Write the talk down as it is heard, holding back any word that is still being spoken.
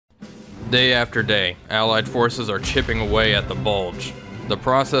Day after day, Allied forces are chipping away at the Bulge. The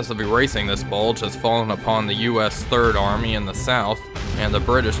process of erasing this bulge has fallen upon the US 3rd Army in the south and the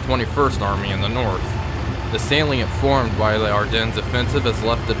British 21st Army in the north. The salient formed by the Ardennes offensive has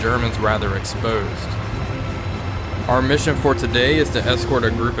left the Germans rather exposed. Our mission for today is to escort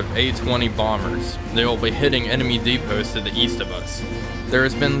a group of A-20 bombers. They will be hitting enemy depots to the east of us. There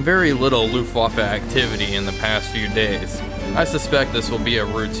has been very little Luftwaffe activity in the past few days. I suspect this will be a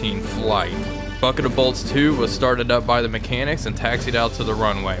routine flight. Bucket of Bolts 2 was started up by the mechanics and taxied out to the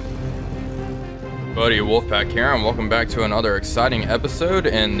runway. Buddy Wolfpack here, and welcome back to another exciting episode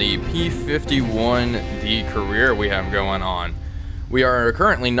in the P-51D career we have going on. We are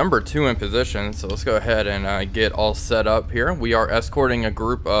currently number 2 in position, so let's go ahead and get all set up here. We are escorting a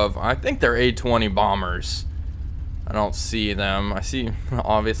group of, I think they're A-20 bombers. I don't see them. I see,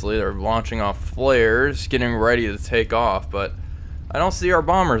 obviously, they're launching off flares, getting ready to take off, but I don't see our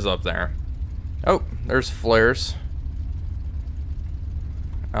bombers up there. Oh, there's flares.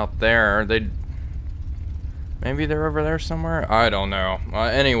 Out there. Maybe they're over there somewhere? I don't know.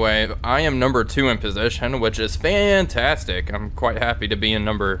 Anyway, I am number 2 in position, which is fantastic. I'm quite happy to be in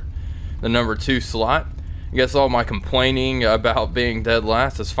the number 2 slot. I guess all my complaining about being dead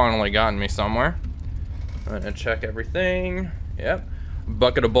last has finally gotten me somewhere. I'm gonna check everything. Yep.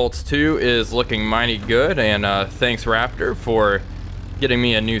 Bucket of Bolts 2 is looking mighty good, and thanks Raptor for getting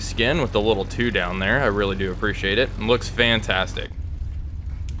me a new skin with the little 2 down there. I really do appreciate it. It looks fantastic.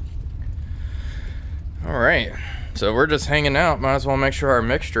 Alright, so we're just hanging out. Might as well make sure our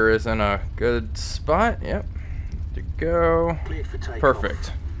mixture is in a good spot. Yep. Good to go.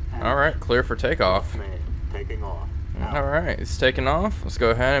 Perfect. Alright, clear for takeoff. Alright, it's taking off. Let's go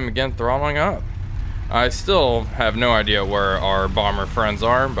ahead and begin throttling up. I still have no idea where our bomber friends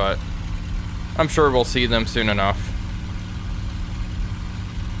are, but I'm sure we'll see them soon enough.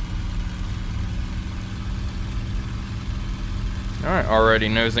 Alright, already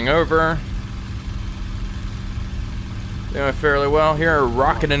nosing over. Doing fairly well here,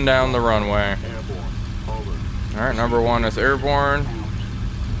 rocketing down the runway. Alright, number 1 is airborne.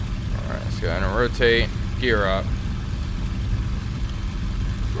 Alright, let's go ahead and rotate, gear up.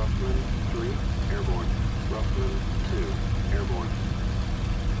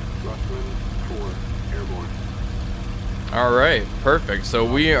 Alright, perfect. So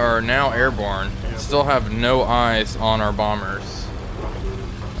we are now airborne. Still have no eyes on our bombers.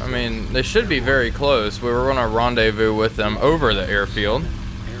 I mean, they should be very close. We were going to rendezvous with them over the airfield.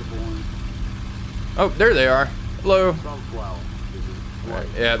 Oh, there they are. Hello.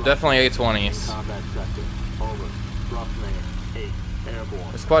 Yeah, definitely A-20s.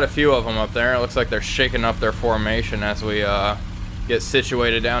 There's quite a few of them up there. It looks like they're shaking up their formation as we get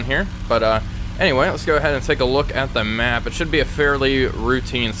situated down here. But anyway, let's go ahead and take a look at the map. It should be a fairly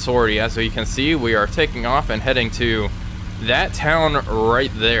routine sortie. As you can see, we are taking off and heading to that town right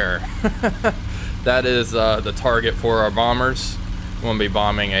there. That is the target for our bombers. We'll be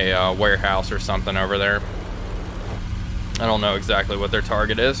bombing a warehouse or something over there. I don't know exactly what their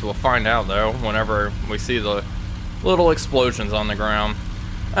target is. We'll find out though whenever we see the little explosions on the ground.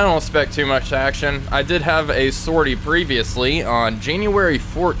 I don't expect too much action. I did have a sortie previously on January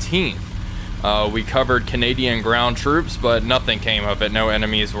 14th. We covered Canadian ground troops, but nothing came of it. No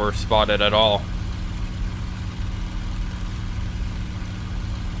enemies were spotted at all.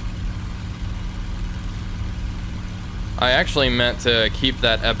 I actually meant to keep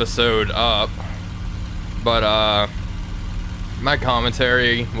that episode up, but my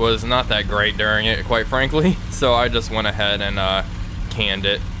commentary was not that great during it, quite frankly, so I just went ahead and canned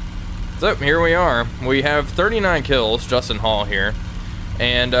it. So here we are. We have 39 kills, Justin Hall here,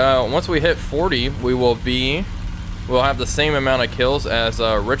 and once we hit 40, we'll have the same amount of kills as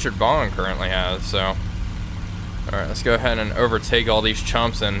Richard Bond currently has. So, all right, let's go ahead and overtake all these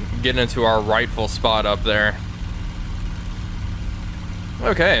chumps and get into our rightful spot up there.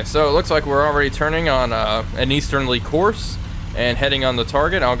 Okay, so it looks like we're already turning on an easterly course and heading on the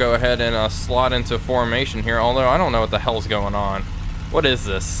target. I'll go ahead and slot into formation here, although I don't know what the hell's going on. What is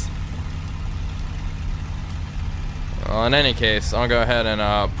this? Well, in any case, I'll go ahead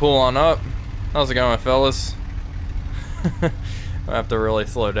and pull on up. How's it going, fellas? I have to really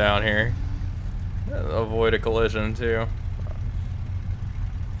slow down here. Avoid a collision, too.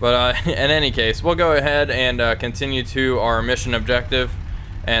 But in any case, we'll go ahead and continue to our mission objective.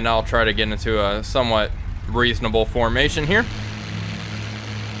 And I'll try to get into a somewhat reasonable formation here.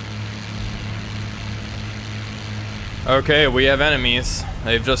 Okay, we have enemies.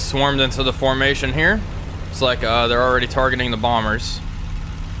 They've just swarmed into the formation here. It's like they're already targeting the bombers.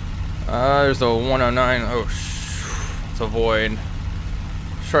 There's a 109. Oh, let's avoid.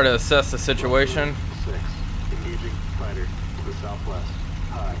 try to assess the situation. 6. Engaging fighter to the southwest.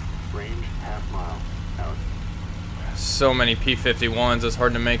 High. Range half mile. Out. So many P-51s, it's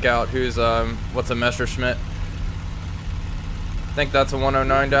hard to make out who's, what's a Messerschmitt. I think that's a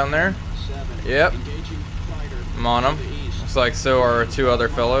 109 down there. 7. Yep. Engaging fighter. I'm on them. Looks like so are 2 other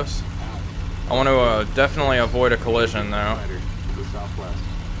fellows. I want to definitely avoid a collision though. Fighter to the southwest.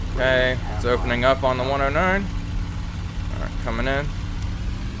 Okay, it's opening up on the 109. Alright, coming in.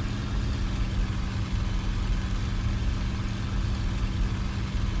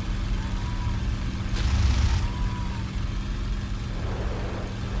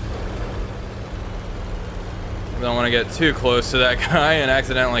 Don't want to get too close to that guy and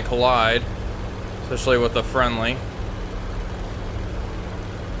accidentally collide, especially with the friendly.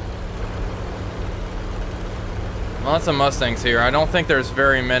 Lots of Mustangs here. I don't think there's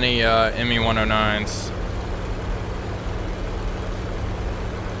very many ME-109s.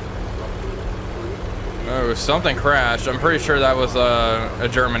 Oh, something crashed. I'm pretty sure that was a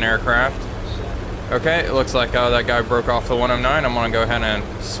German aircraft. Okay, it looks like that guy broke off the 109. I'm gonna go ahead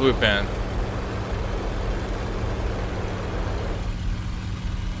and swoop in.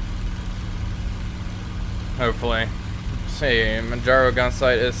 Hopefully. Let's see, my gyro gun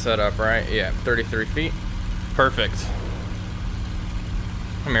sight is set up, right? Yeah, 33 feet. Perfect.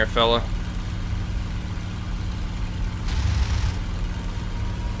 Come here, fella.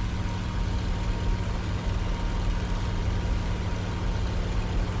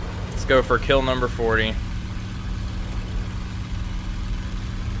 Let's go for kill number 40.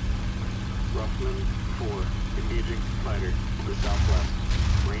 Ruffman 4. Engaging fighter to the southwest.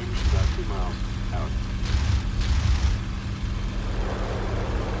 Range about 2 miles. Out.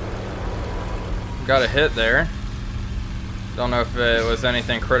 Got a hit there. Don't know if it was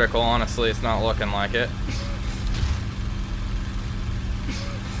anything critical. Honestly, it's not looking like it.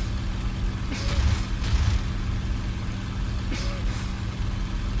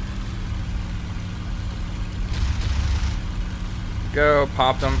 Go,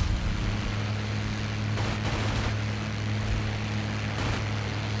 popped him.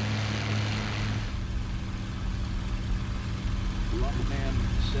 Ruffman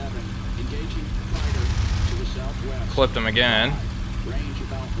 7. Engaging fighter to the southwest. Clipped him again. Range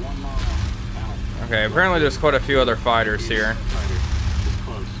about 1 mile. Out. Okay, apparently there's quite a few other fighters here. Fighter is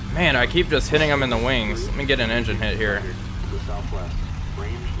close. Man, I keep just hitting them in the wings. Let me get an engine hit here. Fighter to the southwest.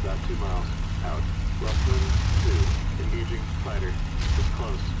 Range about 2 miles. Out. Ruffman 2. Engaging fighter is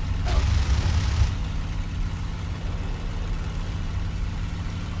close. Out.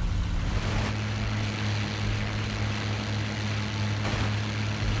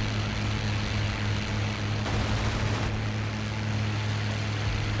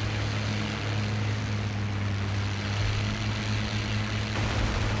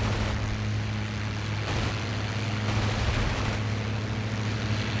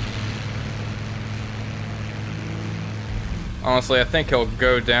 Honestly, I think he'll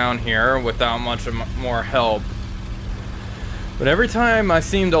go down here without much more help. But every time I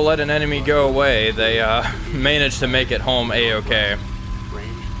seem to let an enemy go away, they manage to make it home a-okay.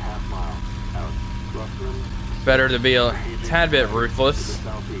 Range half mile. Out. Ruffman Better to be a tad bit ruthless.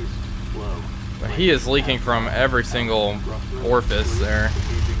 southeast. Low. But he is leaking from every single orifice there.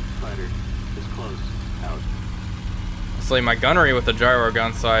 Engaging fighter is close. Out. Honestly, my gunnery with the gyro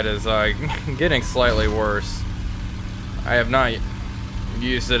gun sight is getting slightly worse. I have not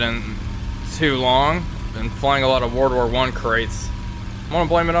used it in too long. Been flying a lot of World War I crates. I want to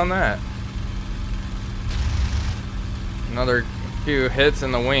blame it on that. Another few hits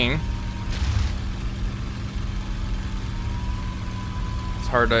in the wing. It's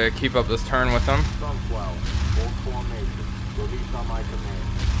hard to keep up this turn with them. Sunflower. Full formation. Release on my command.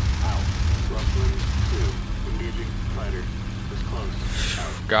 Out. Ruffman 2. Engaging fighter is close.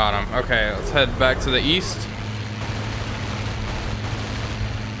 Out. Got him. Okay, let's head back to the east.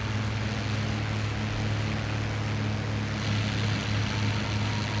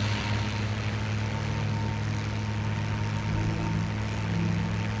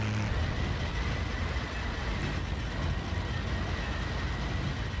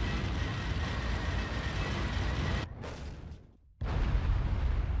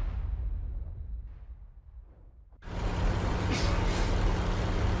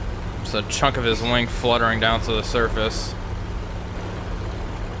 A chunk of his wing fluttering down to the surface.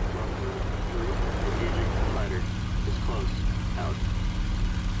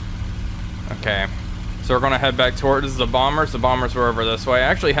 Okay, so we're gonna head back towards the bombers. The bombers were over this way. I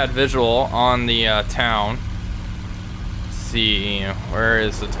actually had visual on the town. Let's see, where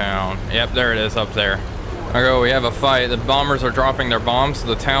is the town? Yep, there it is up there. Okay, we have a fight. The bombers are dropping their bombs.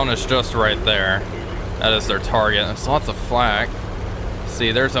 The town is just right there. That is their target. There's lots of flak.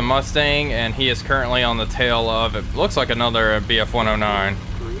 See, there's a Mustang, and he is currently on the tail of, it looks like another BF-109.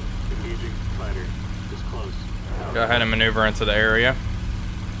 Go ahead and maneuver into the area.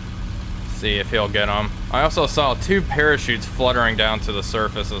 See if he'll get them. I also saw 2 parachutes fluttering down to the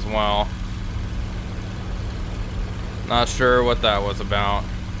surface as well. Not sure what that was about.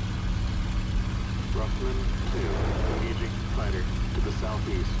 Ruffman 2, engaging fighter to the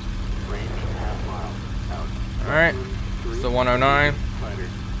southeast. Range half mile. Out. Alright, it's the 109. Fighter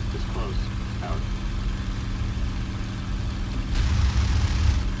is close. Out.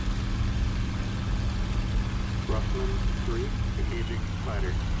 Ruffman 3, engaging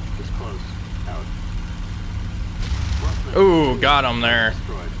fighter is close. Out. Ruffman Ooh, got him there.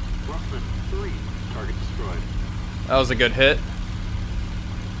 destroyed. Ruffman 3, target destroyed. That was a good hit.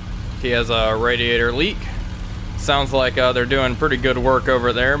 He has a radiator leak. Sounds like they're doing pretty good work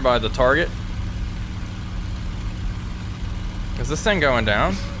over there by the target. Is this thing going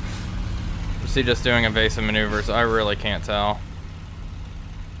down? Or is he just doing evasive maneuvers? I really can't tell.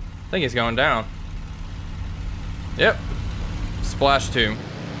 I think he's going down. Yep. Splash 2.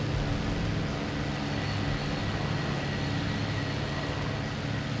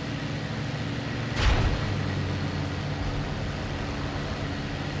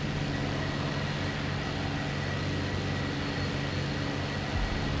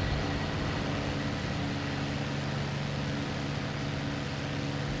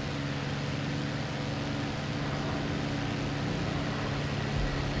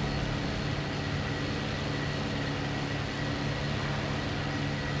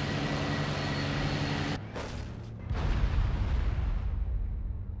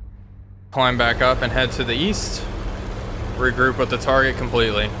 Climb back up and head to the east. Regroup with the target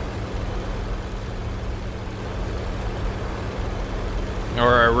completely.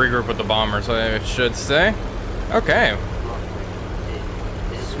 Or regroup with the bombers, I should say. Okay.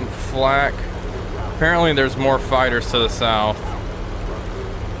 Some flak. Apparently there's more fighters to the south.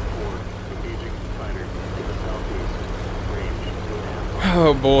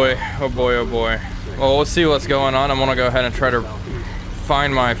 Oh boy, oh boy, oh boy. Well, we'll see what's going on. I'm gonna go ahead and try to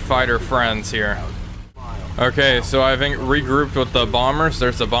find my fighter friends here. Okay, so I've regrouped with the bombers.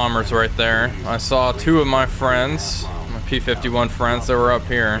 There's the bombers right there. I saw 2 of my friends, my P-51 friends that were up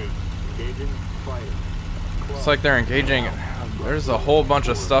here. Looks like they're engaging. There's a whole bunch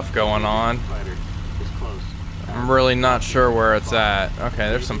of stuff going on. I'm really not sure where it's at. Okay,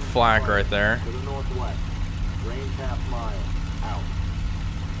 there's some flak right there.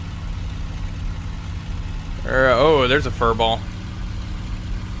 Oh, there's a furball.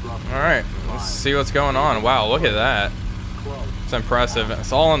 Alright, let's see what's going on. Wow, look at that. It's impressive.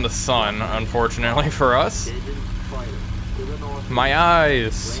 It's all in the sun, unfortunately for us. My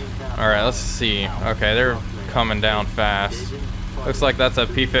eyes! Alright, let's see. Okay, they're coming down fast. Looks like that's a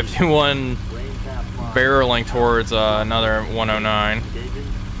P-51 barreling towards another 109.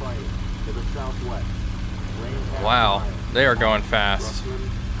 Wow, they are going fast.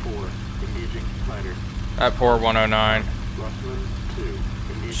 That poor 109.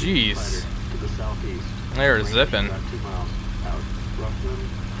 Jeez. They are zipping.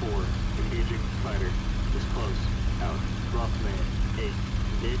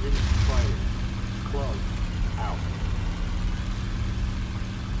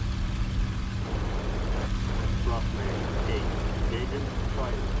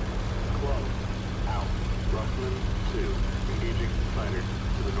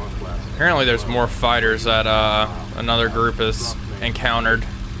 Apparently there's more fighters that another group has encountered.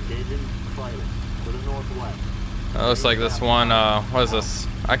 It looks like this one, what is this?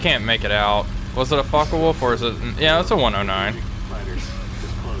 I can't make it out. Was it a Focke-Wulf or is it? Yeah, it's a 109.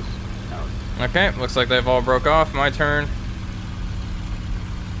 Okay, looks like they've all broke off. My turn.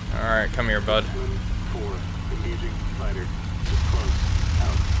 Alright, come here, bud.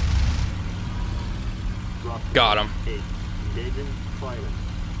 Got him.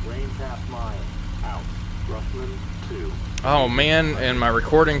 Oh man, and my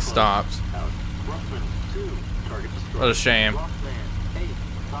recording stopped. What a shame.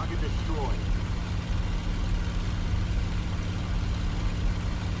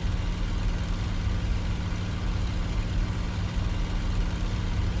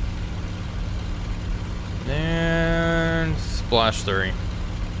 And splash 3.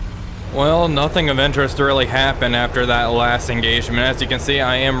 Well, nothing of interest really happened after that last engagement. As you can see,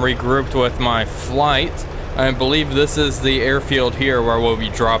 I am regrouped with my flight. I believe this is the airfield here where we'll be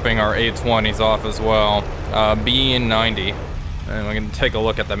dropping our A-20s off as well. B90. And we can take a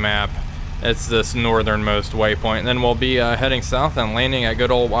look at the map. It's this northernmost waypoint. And then we'll be heading south and landing at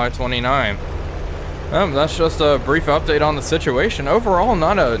good old Y-29. That's just a brief update on the situation. Overall,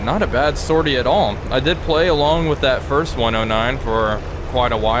 not a bad sortie at all. I did play along with that first 109 for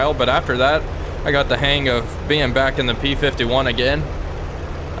quite a while, but after that, I got the hang of being back in the P-51 again,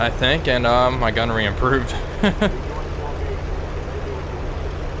 I think, and my gunnery improved.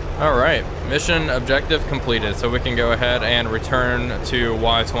 Alright, mission objective completed, so we can go ahead and return to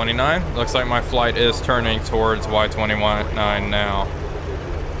Y-29. Looks like my flight is turning towards Y-29 now.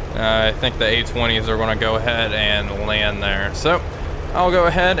 I think the A-20s are going to go ahead and land there. So, I'll go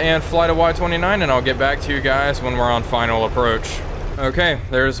ahead and fly to Y-29, and I'll get back to you guys when we're on final approach. Okay,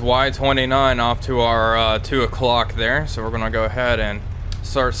 there's Y-29 off to our 2 o'clock there, so we're going to go ahead and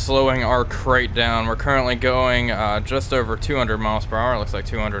start slowing our crate down. We're currently going just over 200 miles per hour. It looks like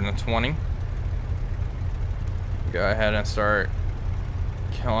 220. Go ahead and start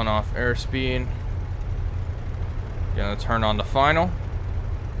killing off airspeed. Gonna turn on the final.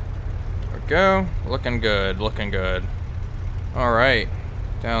 There we go. Looking good, looking good. Alright,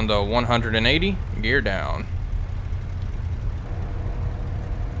 down to 180, gear down.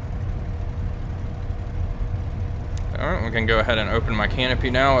 Alright, we can go ahead and open my canopy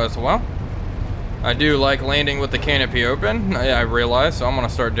now as well. I do like landing with the canopy open, I realize, so I'm going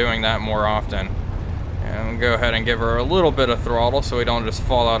to start doing that more often. And we'll go ahead and give her a little bit of throttle so we don't just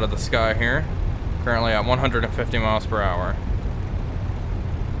fall out of the sky here. Currently at 150 miles per hour.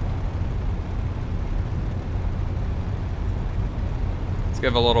 Let's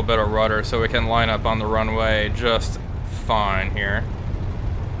give a little bit of rudder so we can line up on the runway just fine here.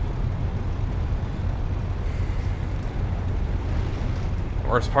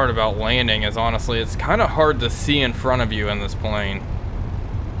 Worst part about landing is honestly it's kind of hard to see in front of you in this plane.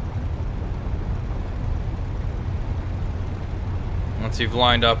 Once you've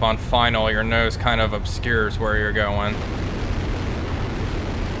lined up on final, your nose kind of obscures where you're going.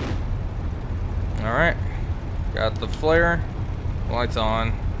 Alright, got the flare, lights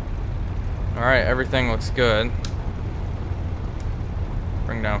on. Alright, everything looks good.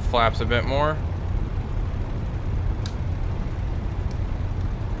 Bring down flaps a bit more.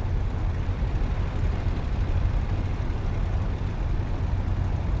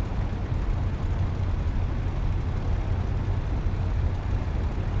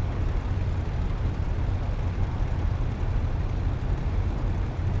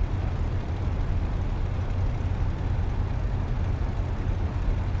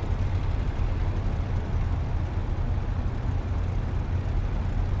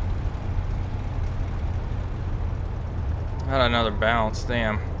 Had another bounce,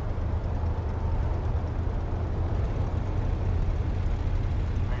 damn.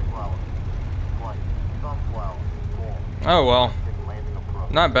 Oh well,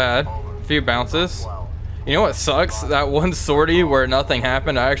 not bad. A few bounces. You know what sucks? That one sortie where nothing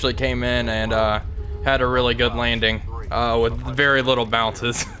happened, I actually came in and had a really good landing with very little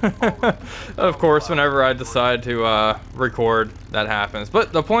bounces. Of course, whenever I decide to record, that happens.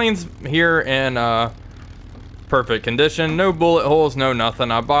 But the plane's here in perfect condition, no bullet holes, no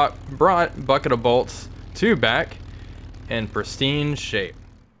nothing. I brought bucket of bolts, 2 back, in pristine shape.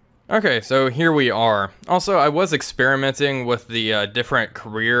 Okay, so here we are. Also, I was experimenting with the different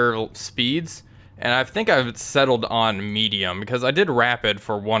career speeds, and I think I've settled on medium, because I did rapid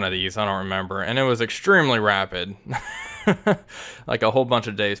for one of these, I don't remember, and it was extremely rapid. Like a whole bunch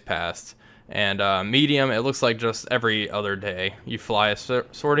of days passed. And medium, it looks like just every other day you fly a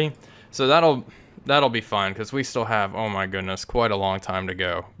sortie. So that'll be fine, because we still have, oh my goodness, quite a long time to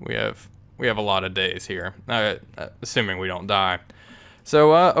go. We have a lot of days here, assuming we don't die.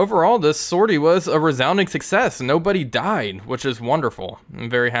 So overall, this sortie was a resounding success. Nobody died, which is wonderful. I'm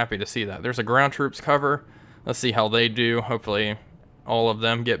very happy to see that. There's a ground troops cover. Let's see how they do. Hopefully all of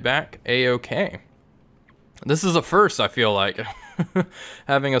them get back A-okay. This is a first, I feel like.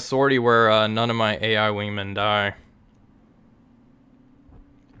 Having a sortie where none of my AI wingmen die.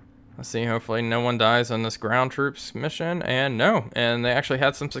 Let's see, hopefully no one dies on this ground troops mission, and no, and they actually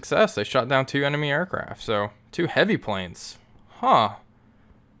had some success. They shot down 2 enemy aircraft, so 2 heavy planes. Huh.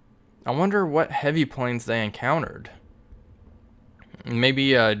 I wonder what heavy planes they encountered.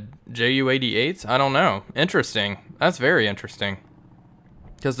 Maybe Ju-88s? I don't know. Interesting. That's very interesting.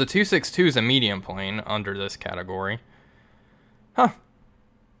 Because the 262 is a medium plane under this category. Huh.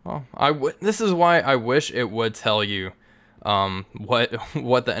 Well, this is why I wish it would tell you what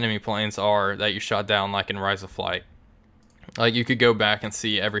the enemy planes are that you shot down, like in Rise of Flight. Like, you could go back and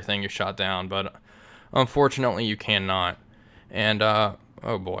see everything you shot down, but unfortunately you cannot. And oh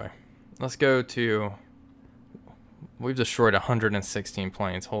boy, let's go to, we've destroyed 116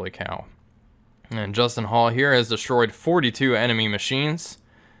 planes, holy cow. And Justin Hall here has destroyed 42 enemy machines,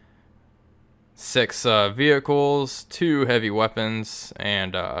 6 vehicles, 2 heavy weapons,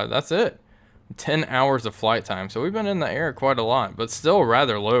 and that's it. 10 hours of flight time. So we've been in the air quite a lot, but still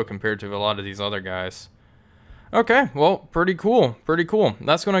rather low compared to a lot of these other guys. Okay, well, pretty cool, pretty cool.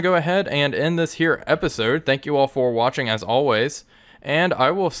 That's going to go ahead and end this here episode. Thank you all for watching as always, and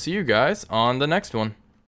I will see you guys on the next one.